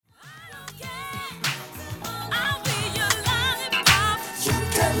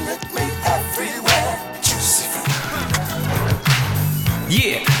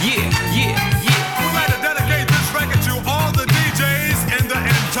Yeah, yeah, yeah, yeah. We'd like to dedicate this record to all the DJs in the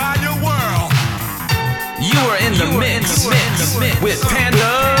entire world. You are in the mix with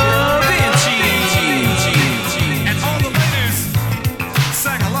Panda Vinci. And all the ladies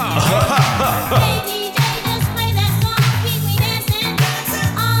sang along. Hey DJ, just play that song, keep me dancing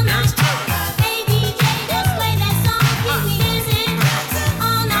all night. Hey DJ, just play that song, keep me dancing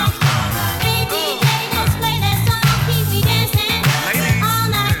all night. Hey DJ, just play that song, keep me dancing all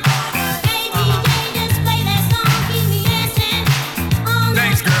night. Hey DJ, just play that song, keep me dancing all night.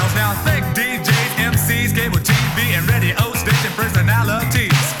 Thanks, girls. Now thank DJs, MCs, cable TV, and radio station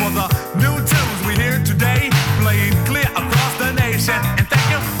personalities for the new tunes we hear today, playing clear across the nation. And thank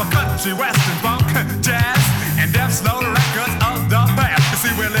you for country, western, funk, jazz, and deaf slow records of the past. You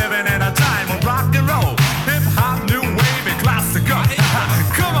see, we're living in a time of rock and roll, hip hop, new wave, and classical.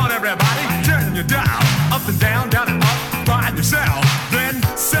 Come on, everybody, turn your dial up and down, down and up. Find yourself, then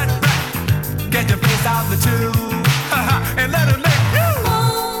sit back, get your face out the tube, and let it make you.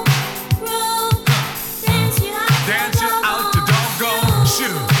 Dance you out the doggone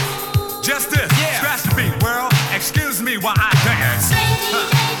shoe. Just this, scratch the beat, world. Excuse me while I dance. Hey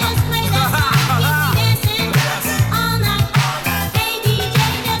DJ, just play that song, keep me dancing all night. Hey DJ,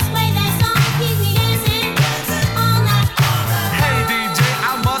 just play that song, keep me dancing all night. Hey DJ,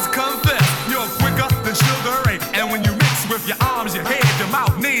 I must confess, you're quicker than Sugar Ray. And when you mix with your arms, your head, your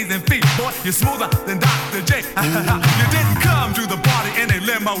mouth, knees, and feet, boy, you're smoother than Dr. J. You didn't come to the party in a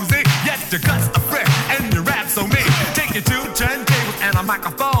limousine, yet your guts are fresh and your rap so mean. Take you to turntables and a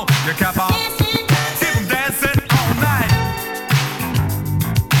microphone. You kept on keep 'em dancing all night.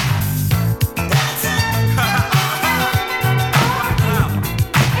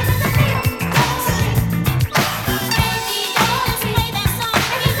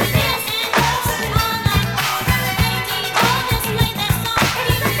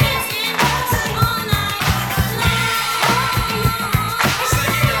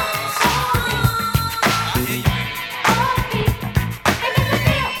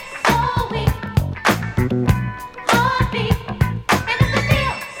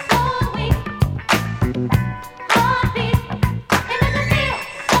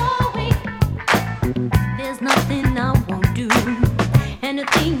 There's nothing I won't do,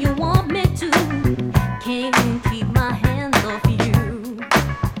 anything you want me to. Can't keep my hands off you.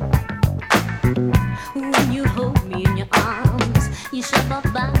 When you hold me in your arms, you shove up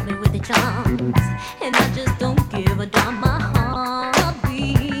by me with your charms, and I just don't give a damn. My heart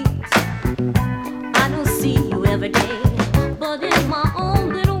beats. I don't see you every day, but in my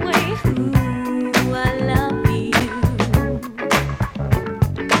own little way, ooh, I love you.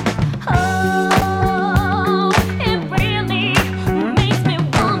 Oh, it really makes me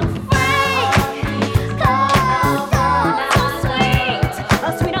wanna freak. So sweet,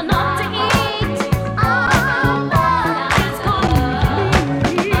 sweet enough to eat. Oh, it's good.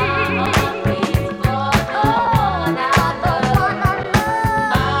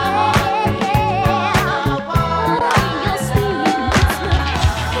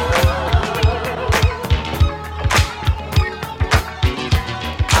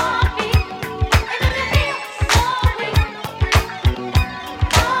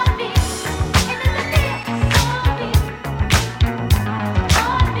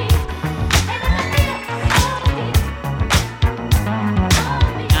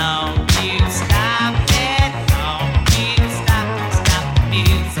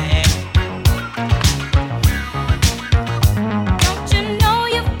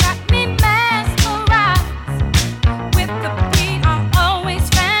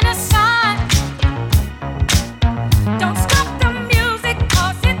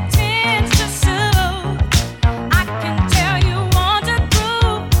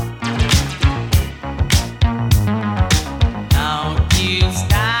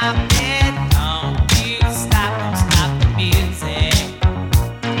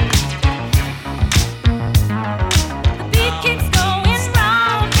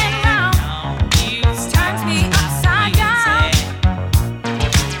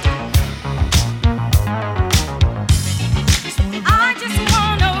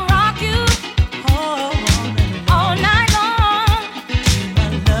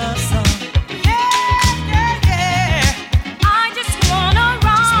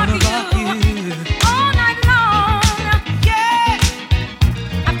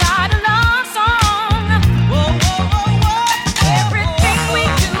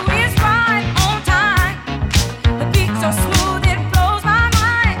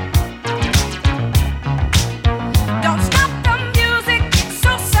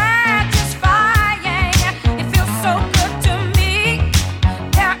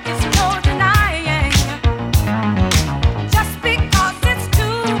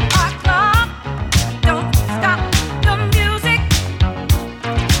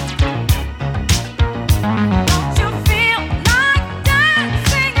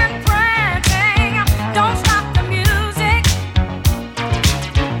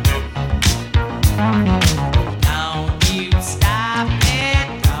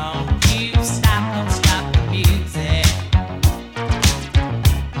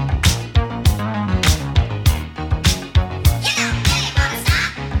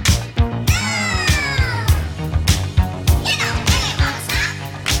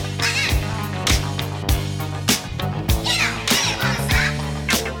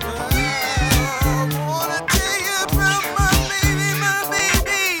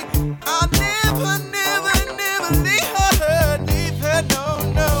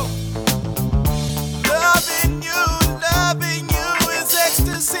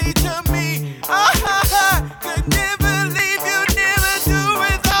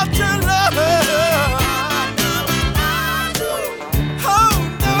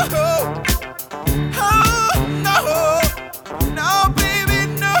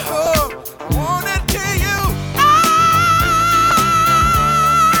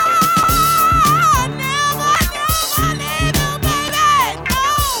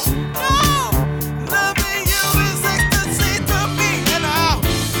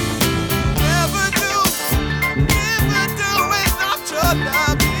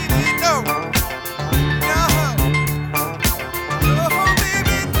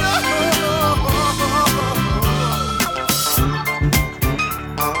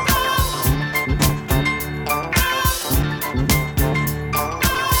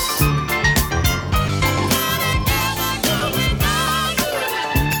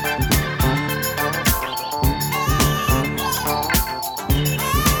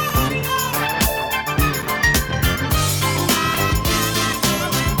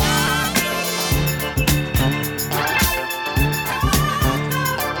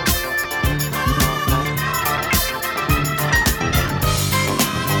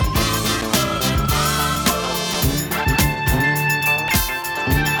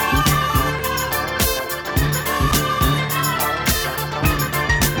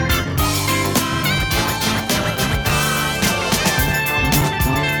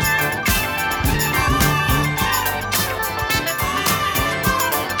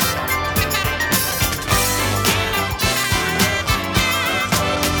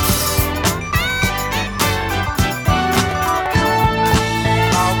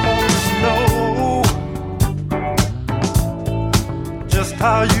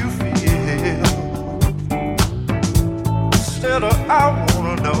 you feel. Instead of I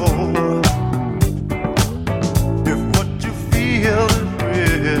wanna know if what you feel is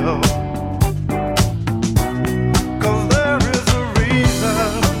real. 'Cause there is a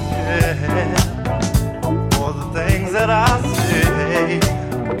reason, yeah, for the things that I say.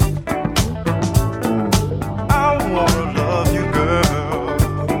 I wanna love you, girl,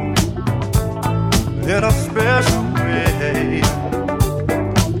 in a special way.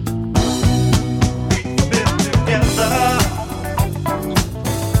 We've been together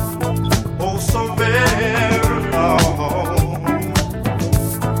oh so very long.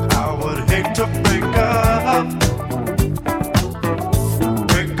 I would hate to break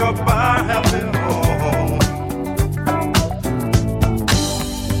up our happy home.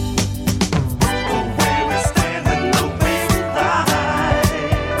 The way we stand and the way we ride,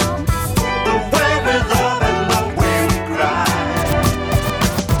 the way we love and the way we cry.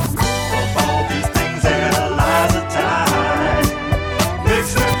 Of all these things there lies a time.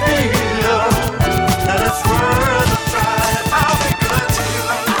 Makes me feel that it's worth a try. I'll be good to you.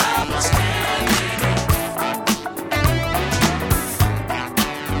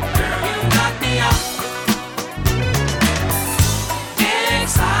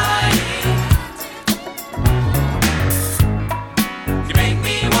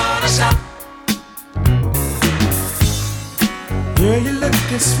 Girl, you're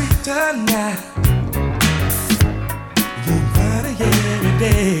looking sweet tonight. You're fine every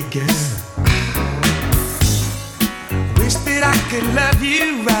day, girl. Wish that I could love you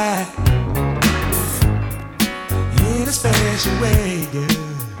right in a special way, girl.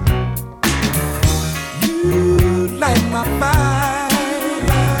 You light my fire.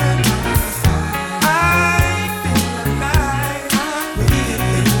 I feel alive with you.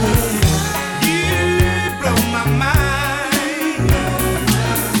 You blow my mind.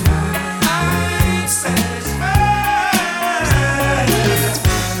 I'm satisfied.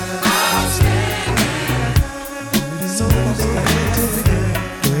 So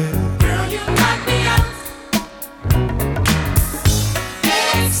girl, you got me up.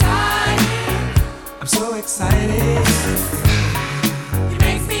 Excited. I'm so excited. You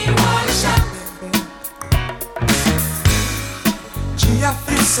make me wanna shout. Gee, I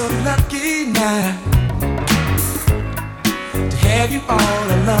feel so lucky now to have you all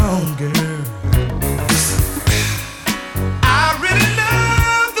alone, girl. I really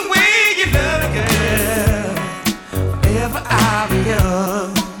love the way you love it, girl. Forever I'll be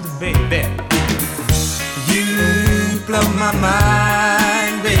yours, baby. You blow my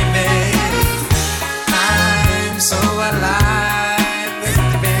mind, baby. I'm so alive,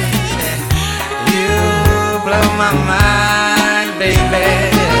 baby. You blow my mind, baby.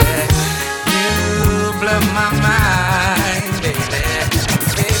 You blow my mind, baby.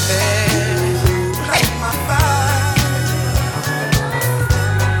 Baby.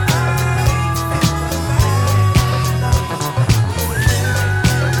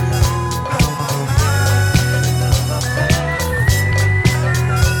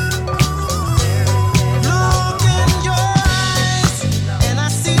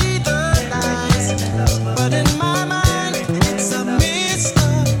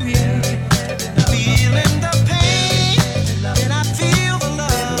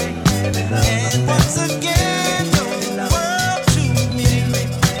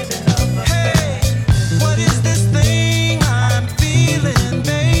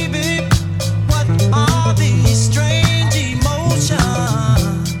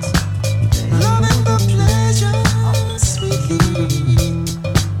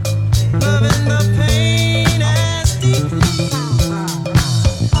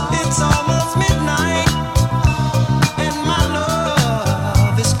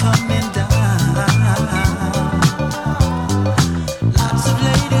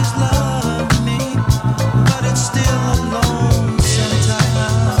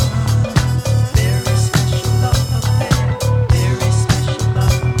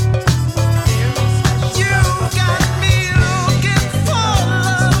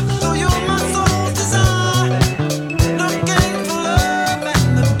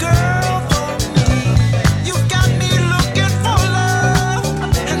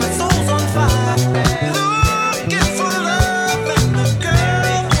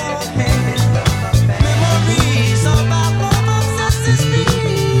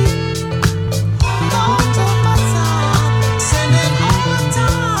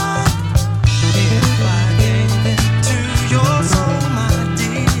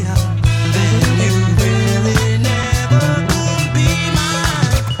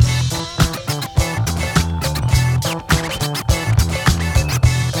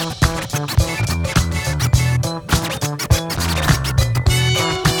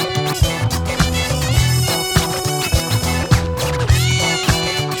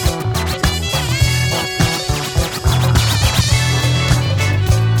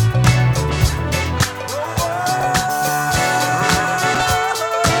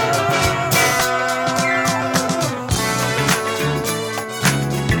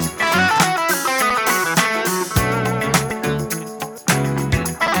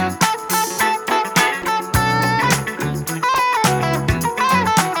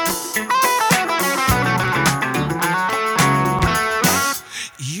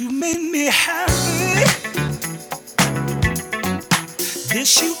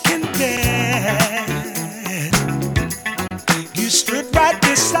 you can get. You stood right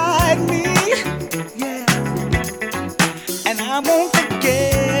beside me, yeah, and I won't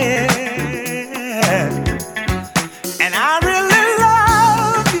forget. And I really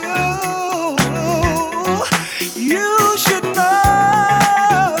love you. You should know.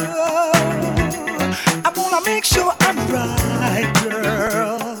 I wanna make sure I'm right,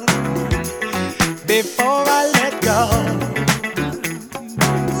 girl, before I let go.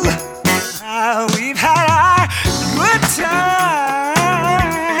 We've had our good time.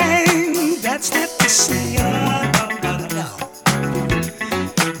 That's not to say no.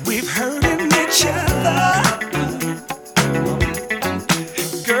 We've hurt each other.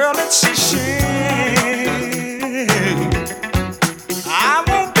 Girl, it's a shame. I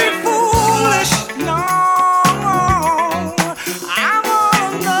won't be foolish, no. I wanna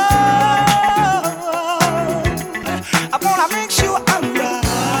know. I wanna make sure I'm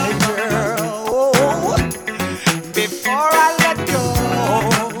right, girl, before I let go.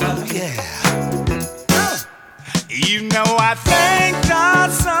 Yeah. You know I thank the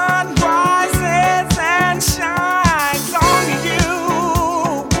sun rises and shines on you.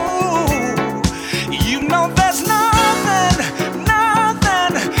 You know there's nothing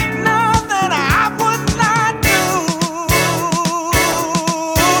I would not do.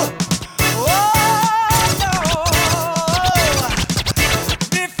 Oh, no.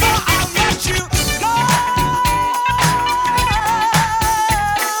 Before I let you go.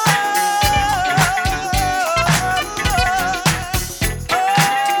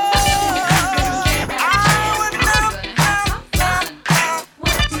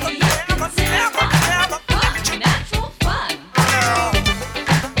 Natural fun.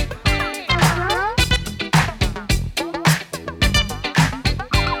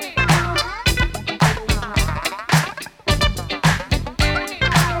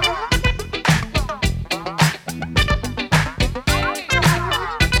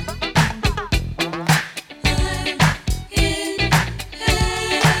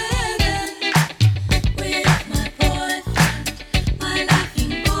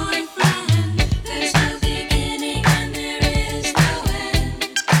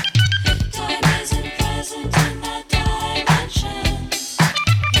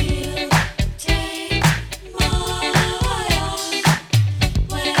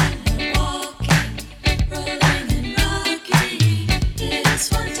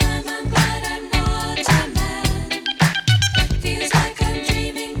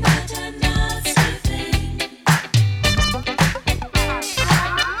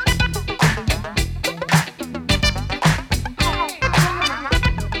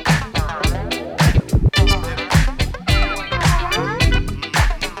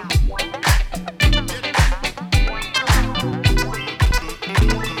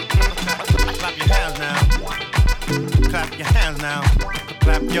 Clap your hands now.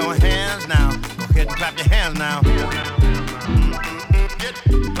 Clap your hands now. Go ahead and clap your hands now.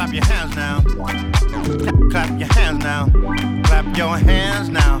 Clap your hands now. Clap your hands now. Clap your hands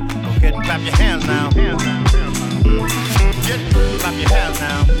now. Go ahead and clap your hands now. Clap your hands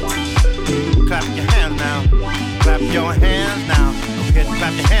now. Clap your hands now. Clap your hands now. Go ahead and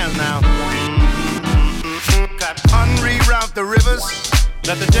clap your hands now. Clap. Unreroute the rivers.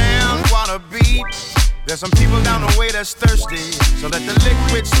 Let the damn water beat. There's some people down the way that's thirsty, so let the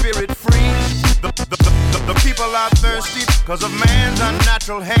liquid spirit free. The people are thirsty because of man's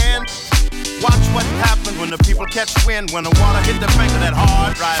unnatural hand. Watch what happens when the people catch wind, when the water hit the bank of that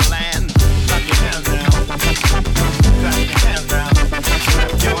hard, dry land. Clap your hands down. Clap your hands down. Clap your hands down.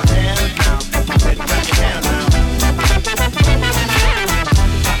 Clap your hands down. Clap your hands down.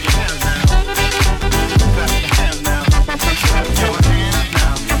 Clap your hands down. Clap your hands down.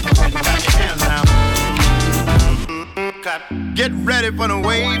 Clap your hands down. Get ready for the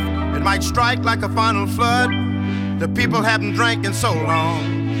wave. It might strike like a final flood. The people haven't drank in so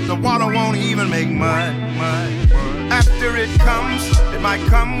long, the water won't even make mud. After it comes, it might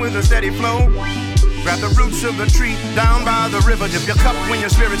come with a steady flow. Grab the roots of the tree down by the river. Dip your cup when your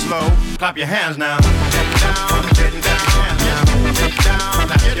spirit's low. Clap your hands now. Get down, get down, get down,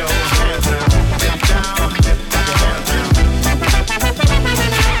 clap your hands now. Get down, get down, hands now.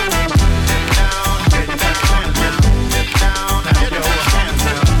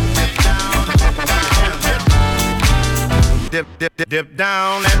 Dip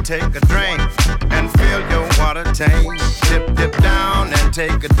down and take a drink and fill your water tank. Dip down and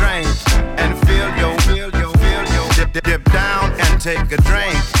take a drink and fill your. Dip down and take a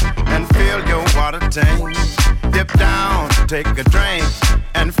drink and fill your water tank. Dip down, take a drink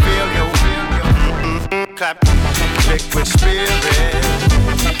and fill your. clap. Liquid spirit.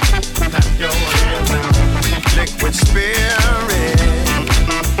 Clap your hands now. Liquid spirit.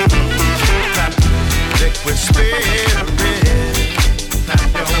 Clap. Liquid spirit.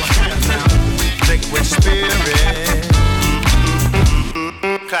 Clap your hands now. Liquid spirit.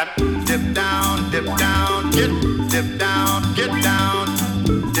 Clap. Dip down, get dip down, get down, dip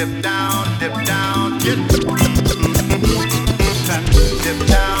down, get. Clap. Dip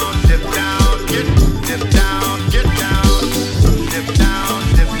down, get dip down, get down,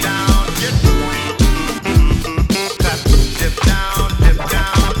 dip down, get. Clap. Dip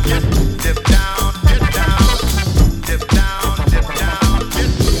down, get dip down, get down, dip down, get.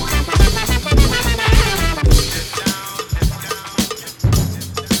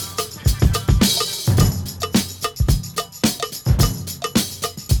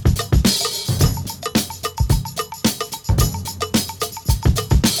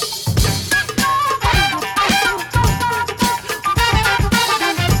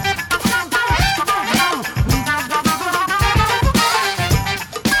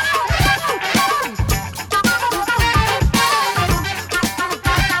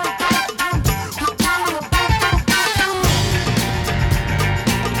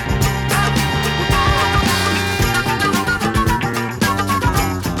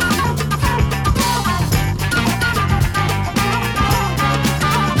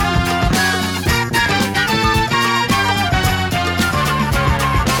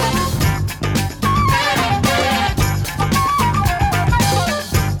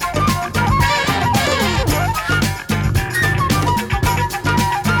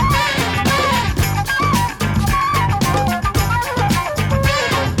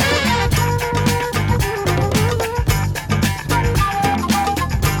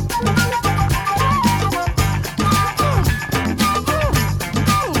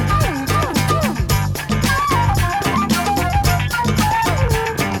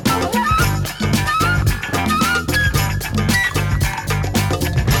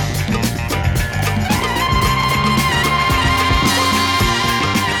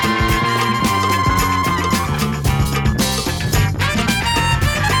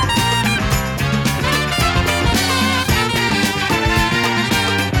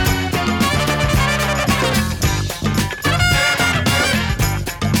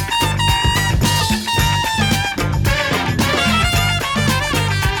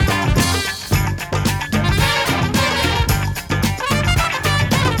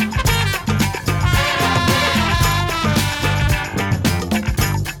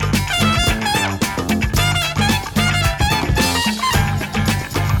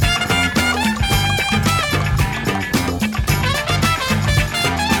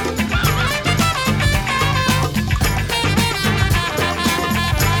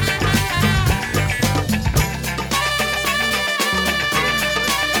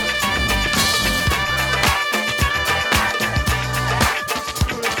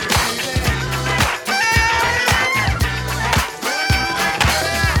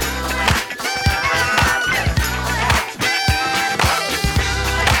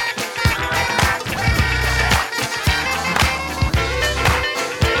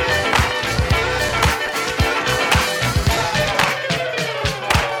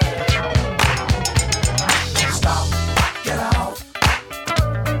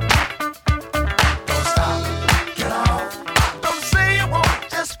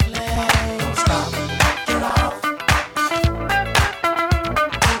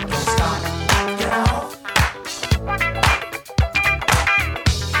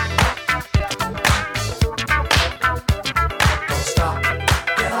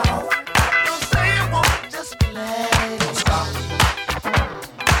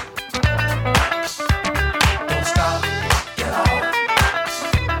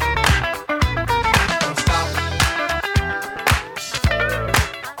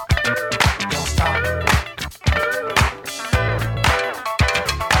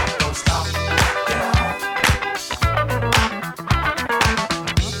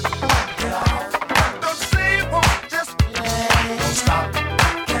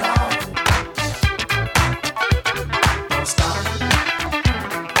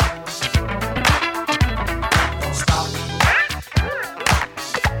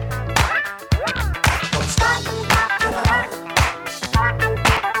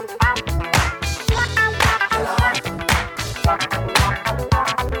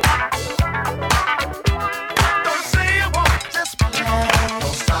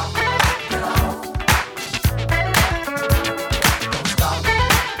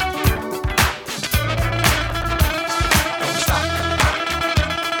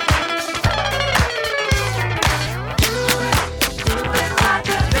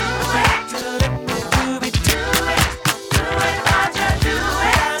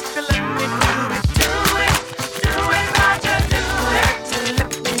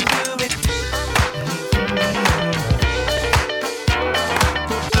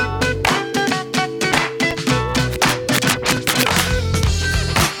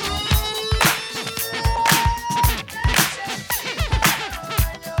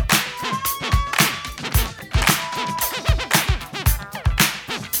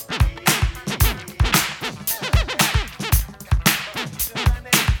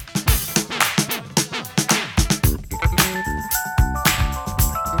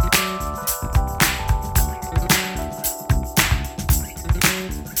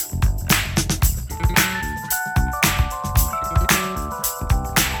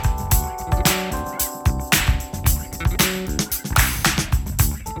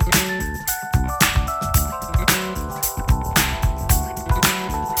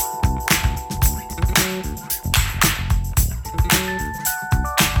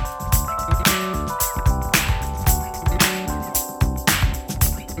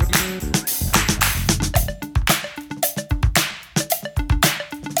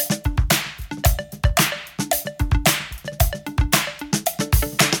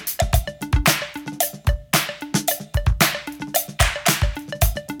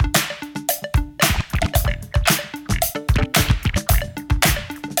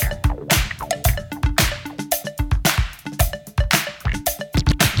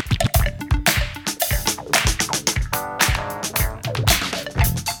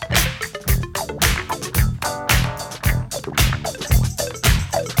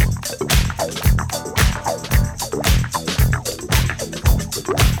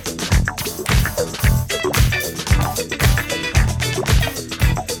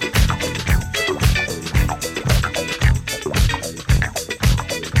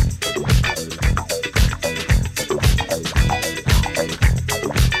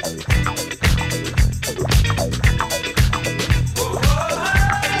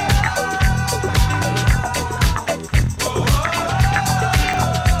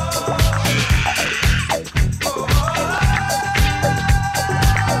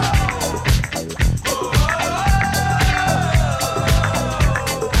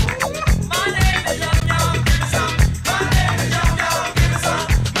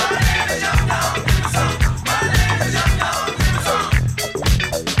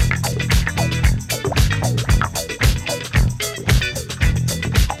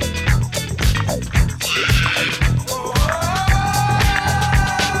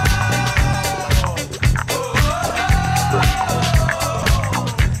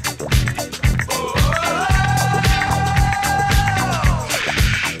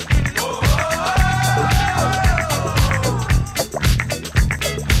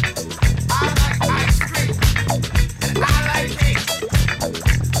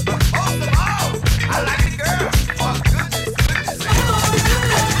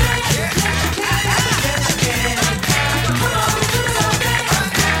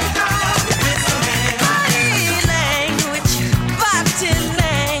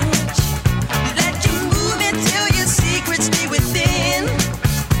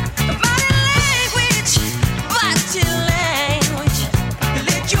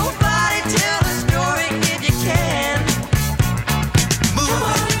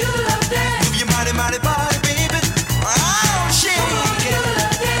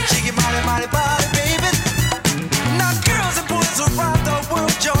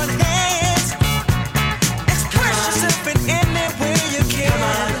 world join hands. Express yourself in any way you can.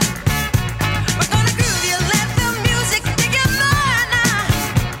 We're gonna groove you, let the music dig your mind now.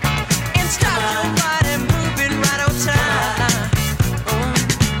 And stop your body moving right on time.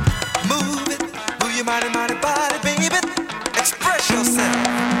 Move it, move your mighty, mighty body, baby. Express yourself.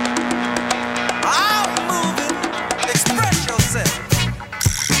 Oh, move it, express yourself.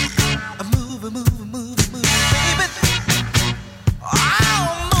 Move, move, move, move, baby. Oh,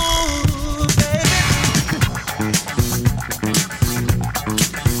 move, baby.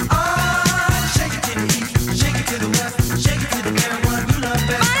 Oh, shake it to the east, shake it to the west, shake it to the everyone you love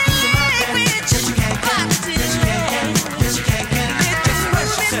best. Yes, you can, yes, you can, yes, you can, express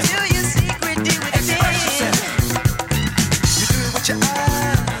yourself. Do your secret, do it, express yourself. You do it with your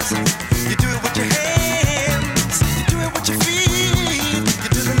eyes, you do it with your hands, you do it with your feet, you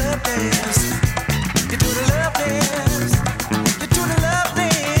do the love dance, you do the love dance, you do the love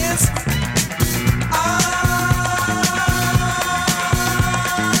dance.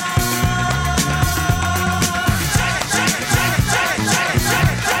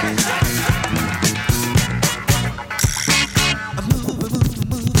 Move, move, move,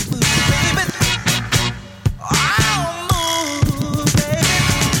 move, baby. Oh, move, baby.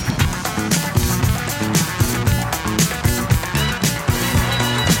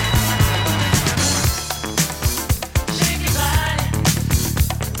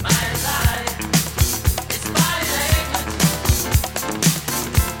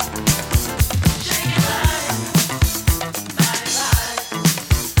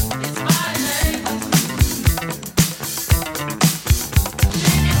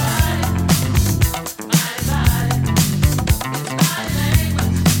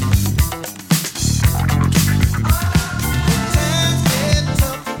 Times get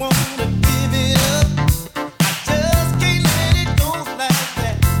tough, wanna give it up. I just can't let it go like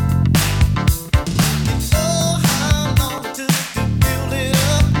that. You know how long it took to build it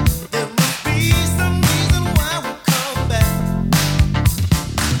up. There must be some reason why we come back.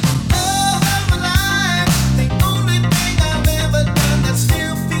 Love of my life, the only thing I've ever done that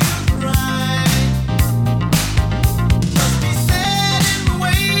still feels right. Must be sad in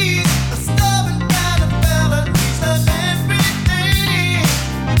ways, a stubborn kind of fella needs love every day.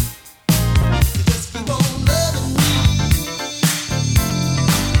 Just keep on loving me.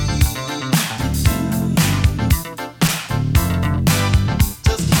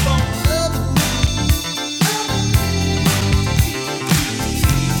 Just keep on loving me.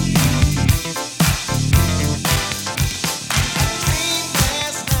 Dreamed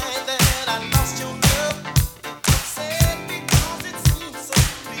last night that I lost your love. Sad because it seemed so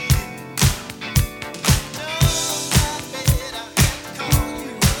real.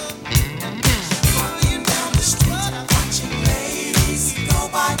 Watching ladies go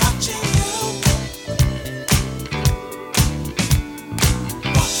by, watching you.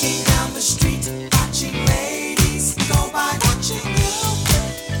 Walking down the street, watching ladies go by, watching you.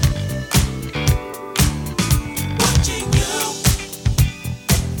 Watching you.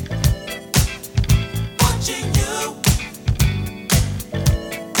 Watching you.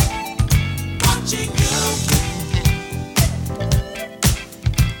 Watching you.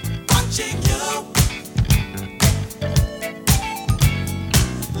 Watching you.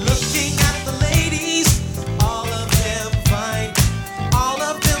 Looking at the ladies, all of them fine, all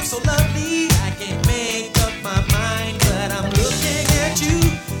of them so lovely. I can't make up my mind, but I'm looking at you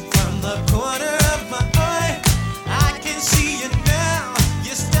from the corner of my eye. I can see you now,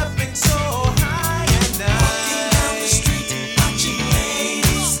 you're stepping so high and walking down the street, watching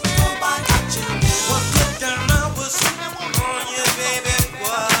ladies go by, watching you. One look down, I was on you, baby.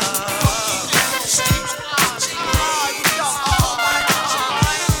 Walking down the street, watching ladies go by, watching you.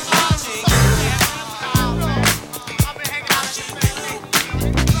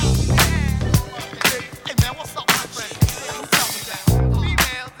 Hey man, what's up, my friend? Hey, what's up with that?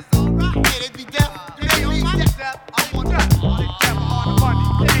 Females is alright. Yeah, they be deaf. They on my deaf. I want that. They deaf on the money.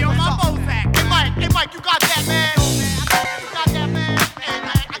 Hey, on my Bozak. Hey Mike, you got that, man? You got that, man? Hey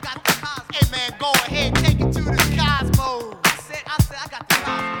man, I got the Cosmo. Hey man, go ahead, take it to the Cosmo. I said, I got the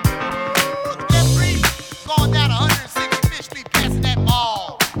Cosmo. Get free. Going down 165th Street, passing that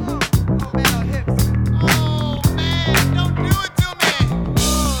ball. Oh man, don't do it to me.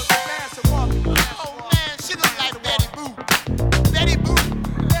 Oh man, she look like Betty Boop. Betty Boop.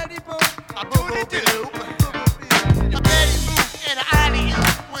 I booty do. A Betty Boop and an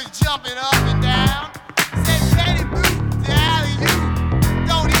alley-oop was jumping up and down. Said Betty Boop to alley-oop.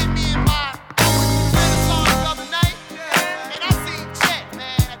 Don't hit me in my Renaissance the other night. And I seen Chet,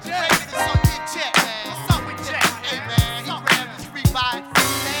 man. I just played this song with Chet, man. Hey man, he grabbed his freak by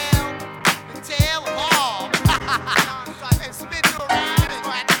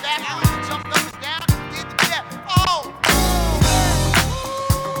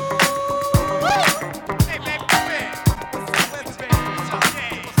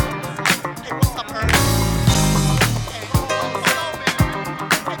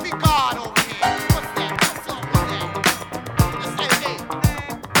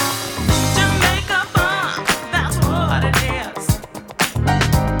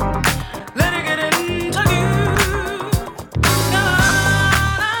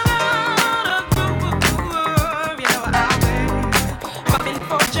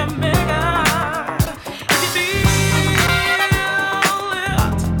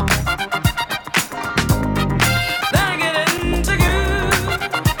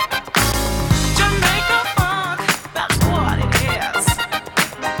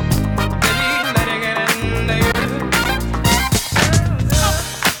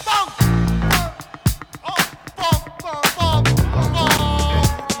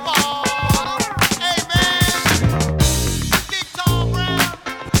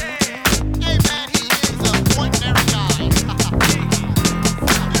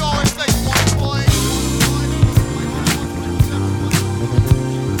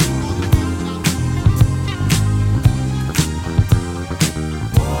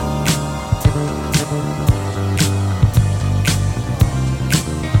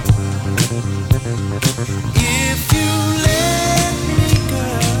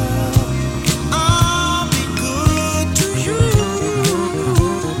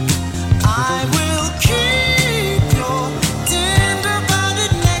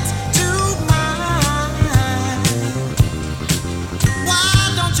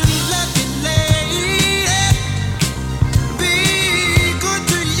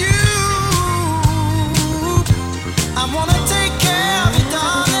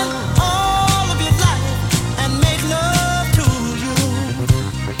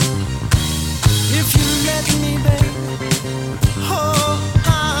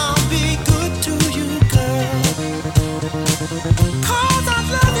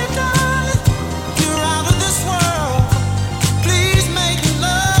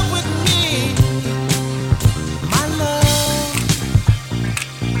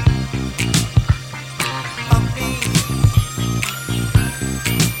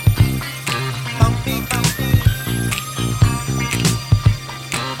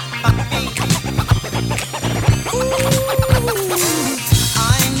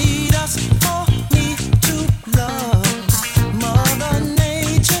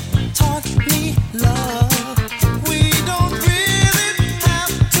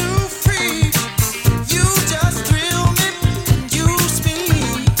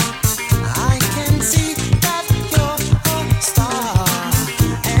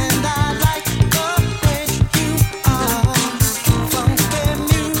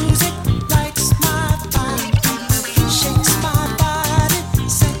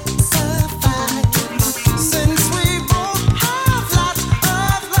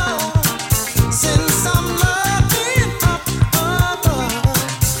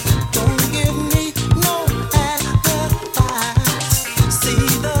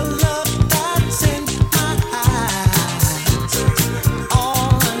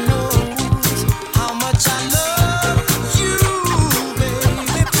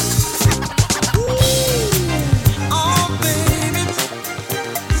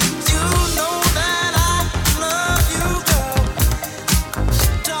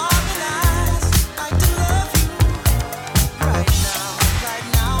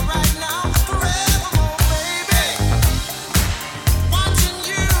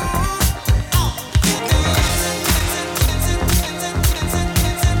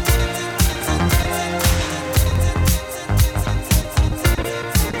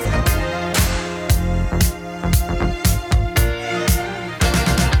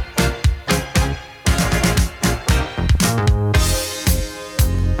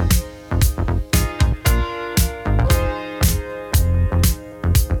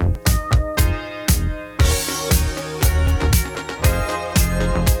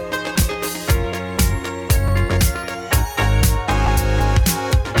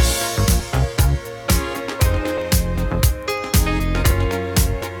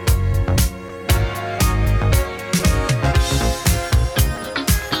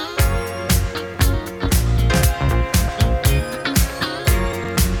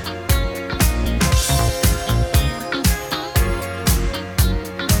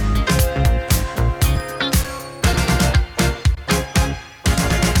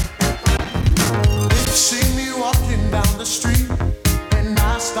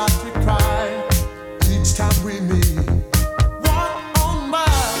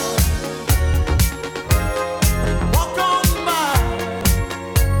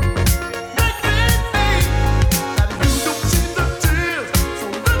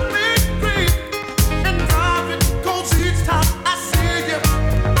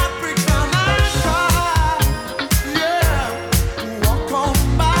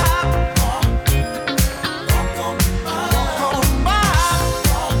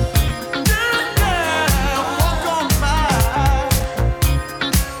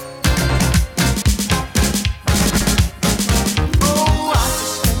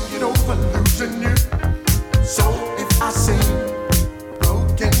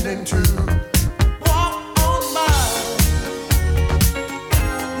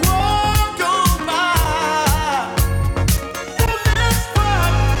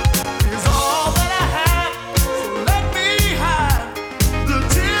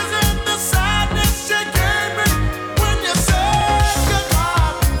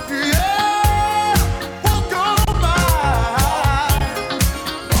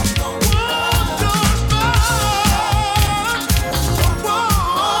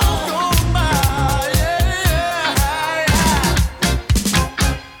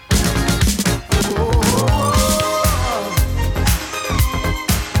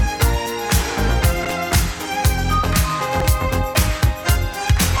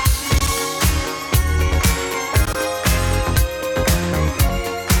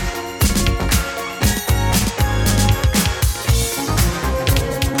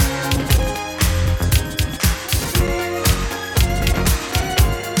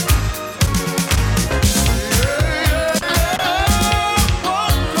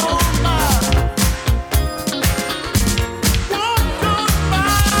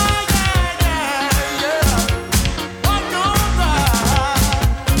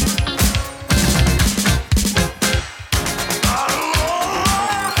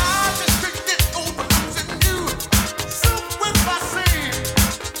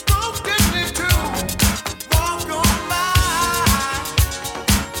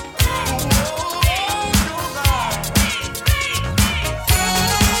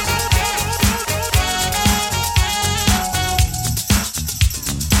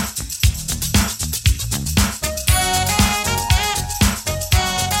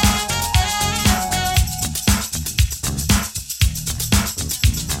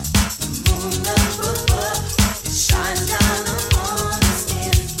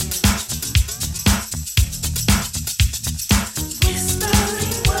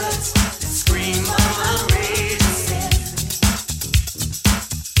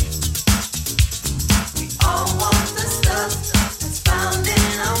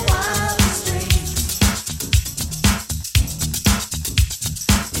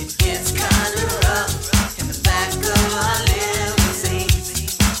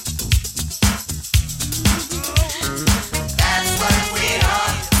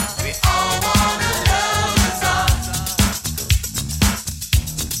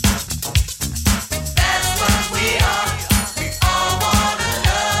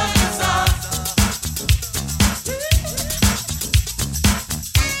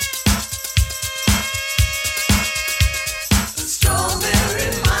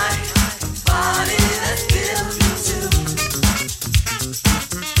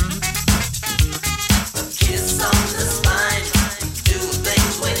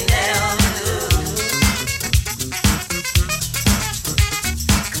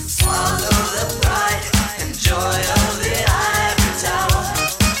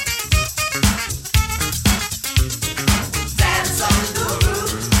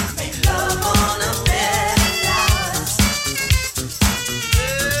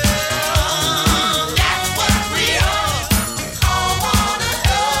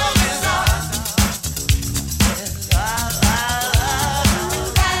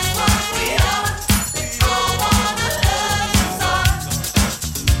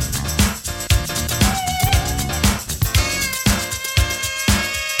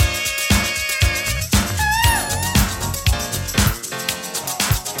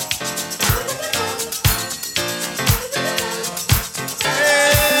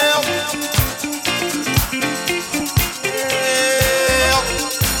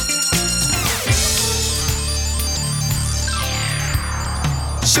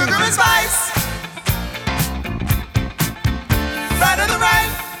Sugar and spice, right in the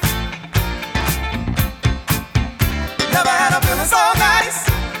right. Never had a feeling so nice.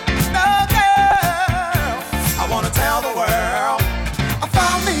 No girl, I wanna tell the world I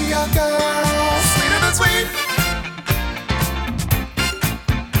found me a girl sweeter than sweet.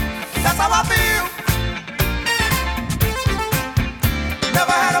 That's how I feel.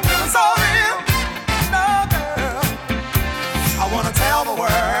 Never had a feeling so real. No girl, I wanna tell the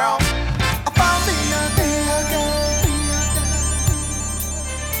world I found me a girl.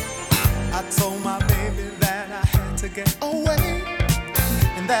 I told my baby that I had to get away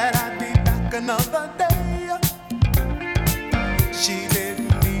and that I'd be back another day. She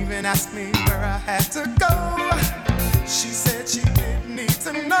didn't even ask me where I had to go. She said she didn't need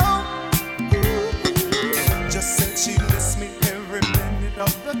to know. Just said she missed me every minute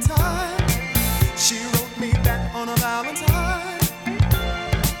of the time. She wrote me back on a Valentine.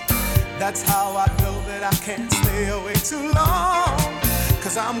 That's how I know that I can't stay away too long. 'Cause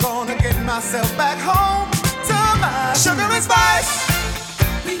 'cause I'm gonna get myself back home to my sugar and spice.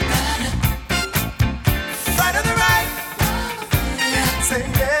 We got it right in the right. Say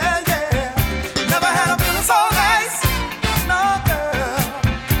yeah, yeah. Never had a feeling so nice. No girl,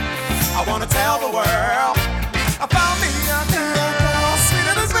 I wanna tell the world I found me a girl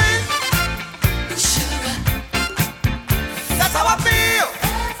sweeter than sweet. Sugar, that's how I feel.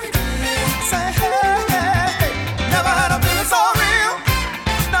 Say hey, hey, never had a feeling so real.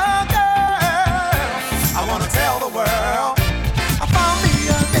 No girl, I wanna tell the world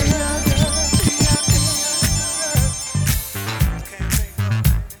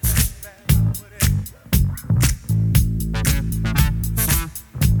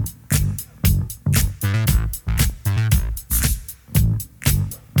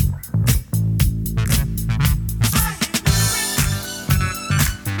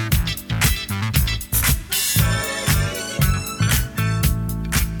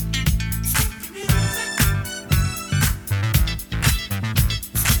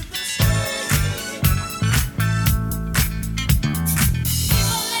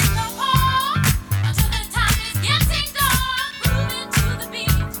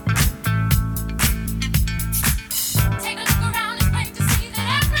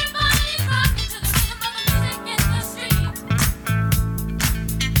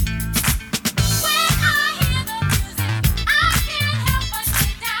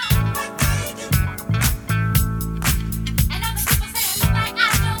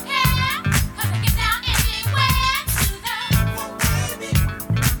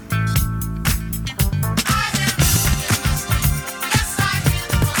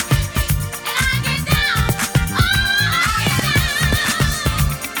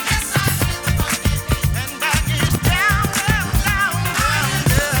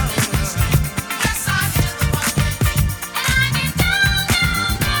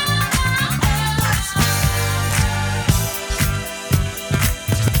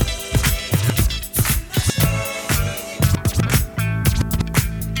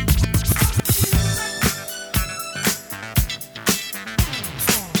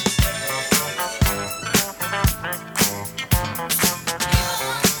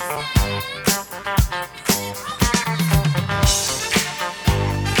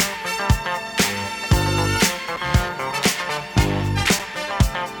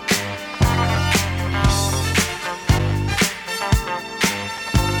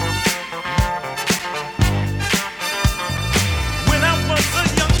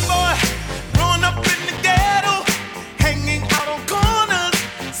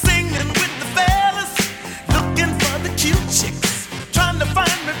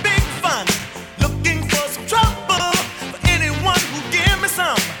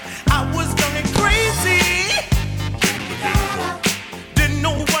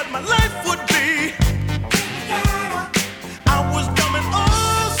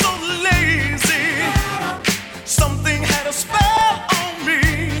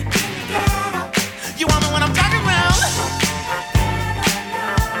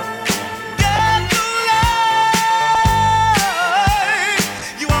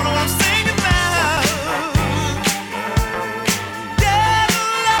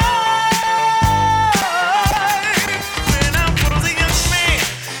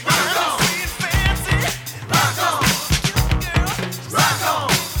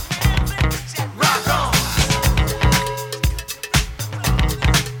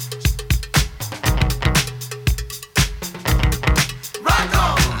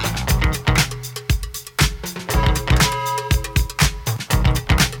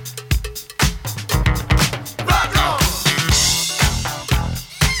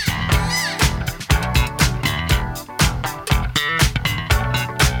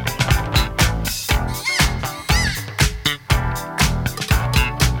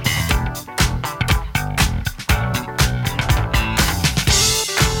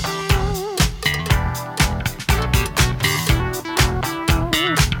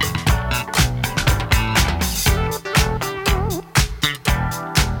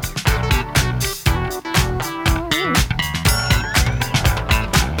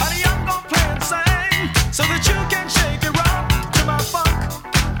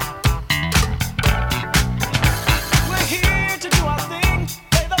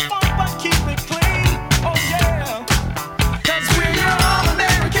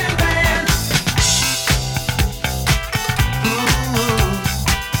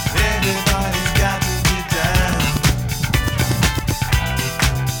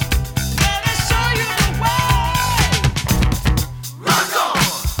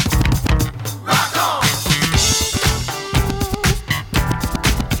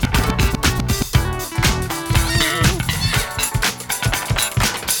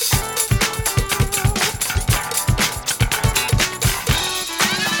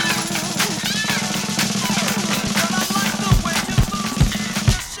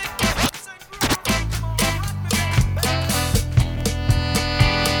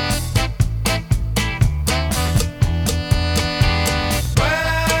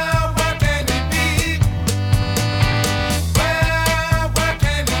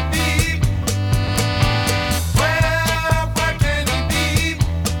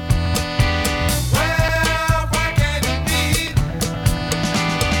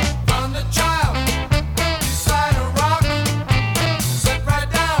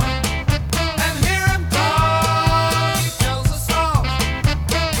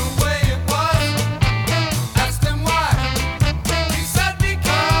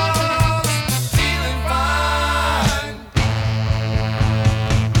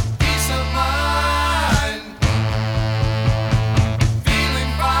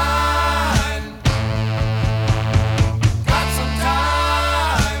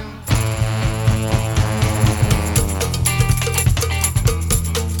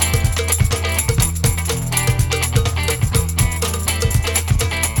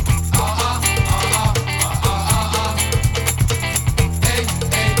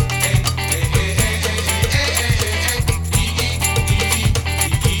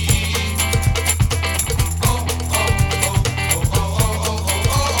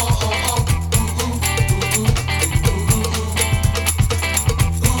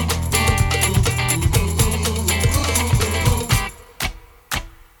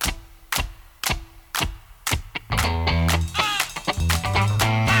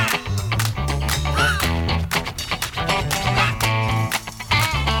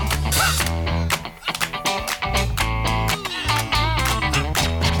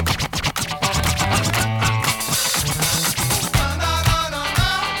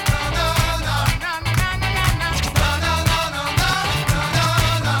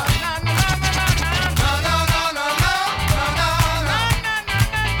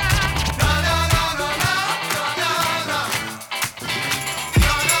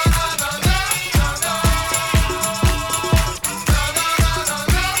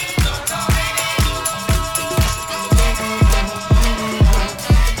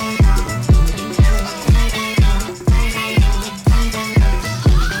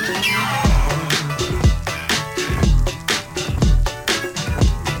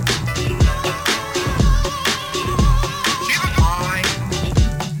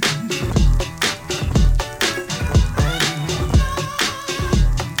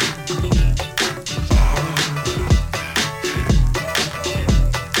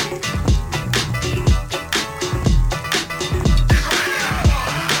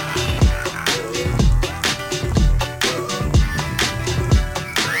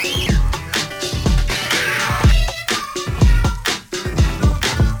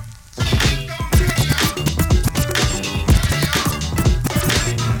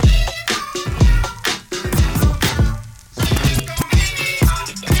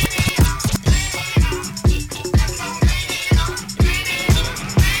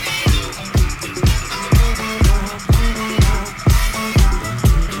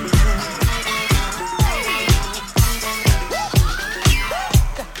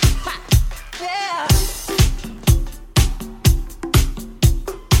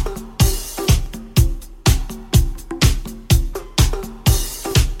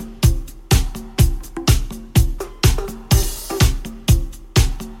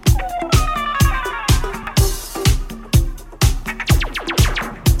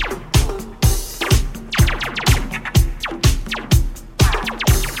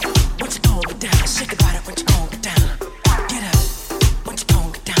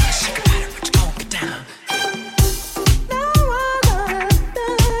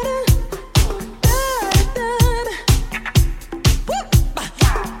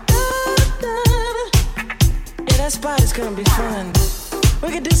that spot is gonna be fun.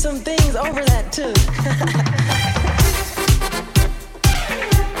 We could do some things over that too.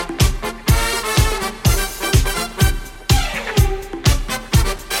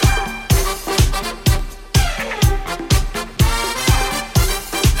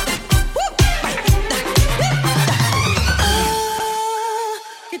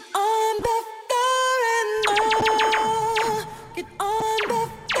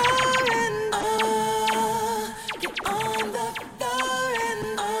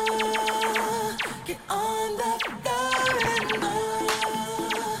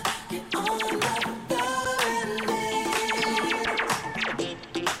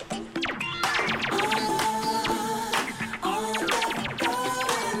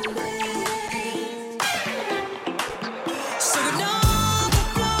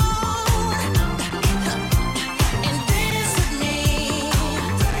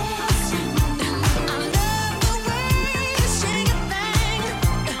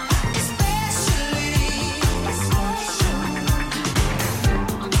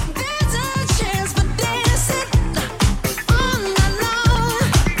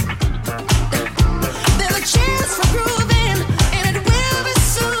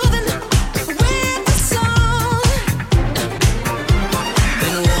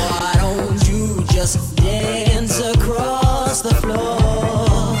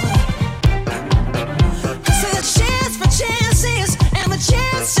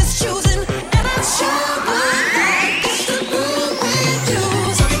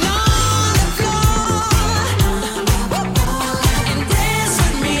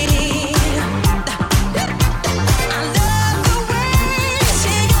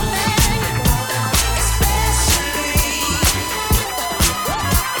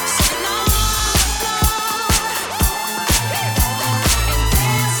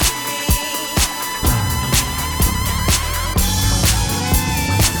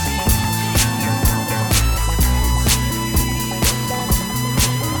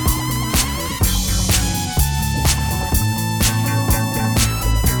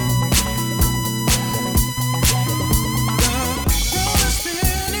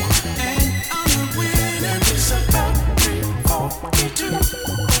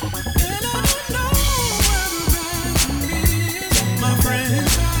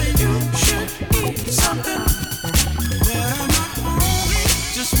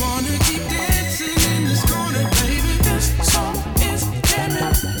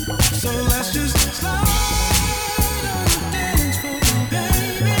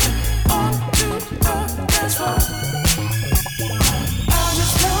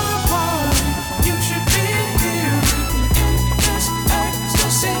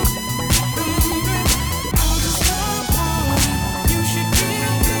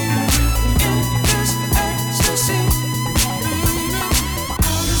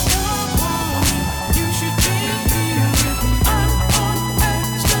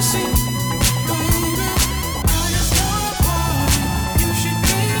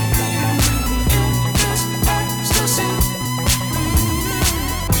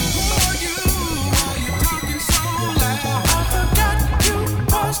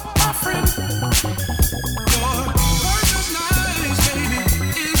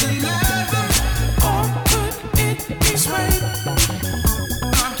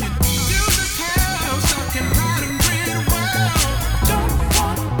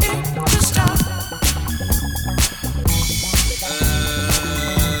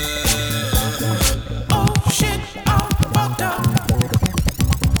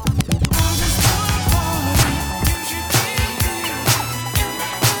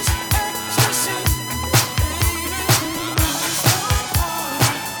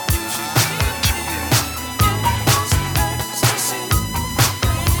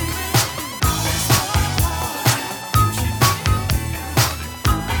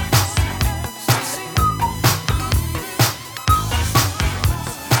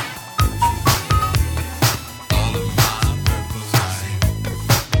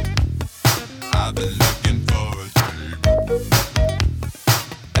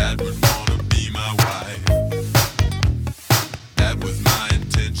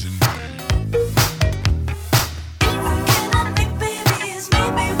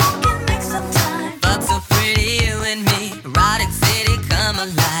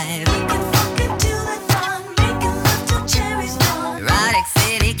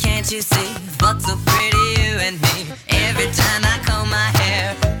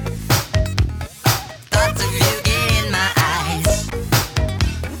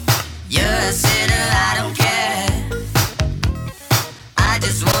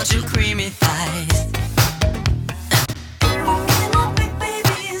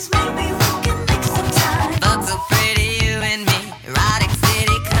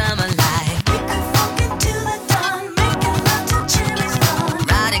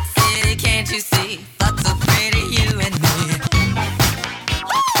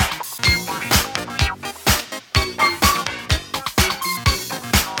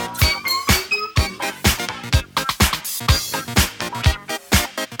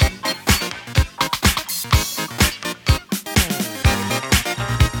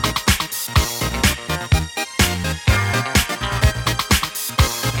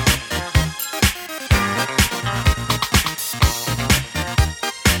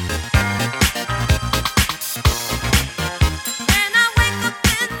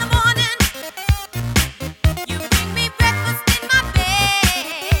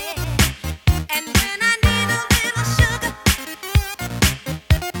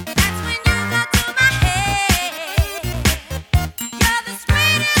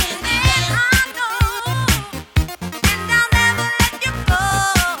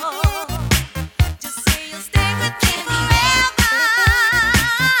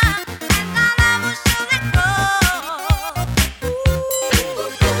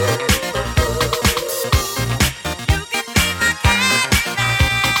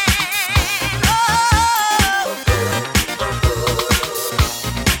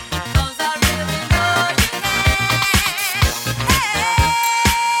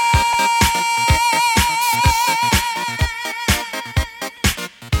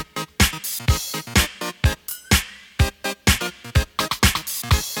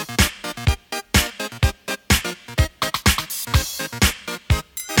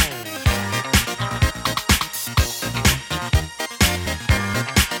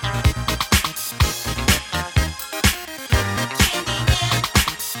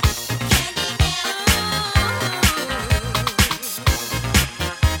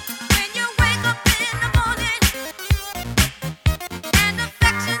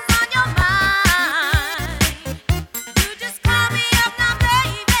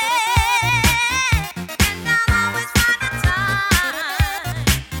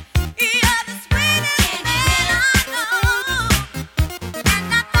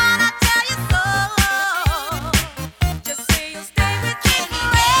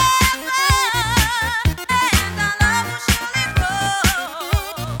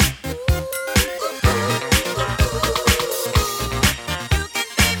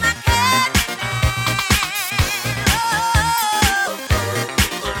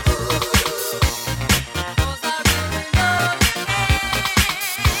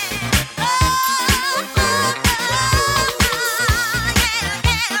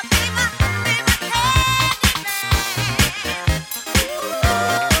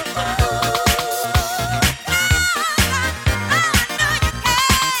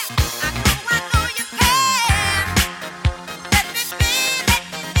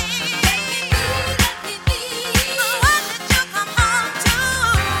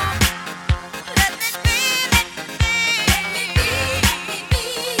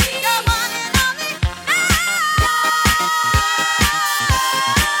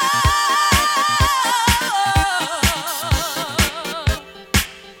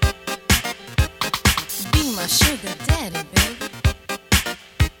 my sugar daddy, baby.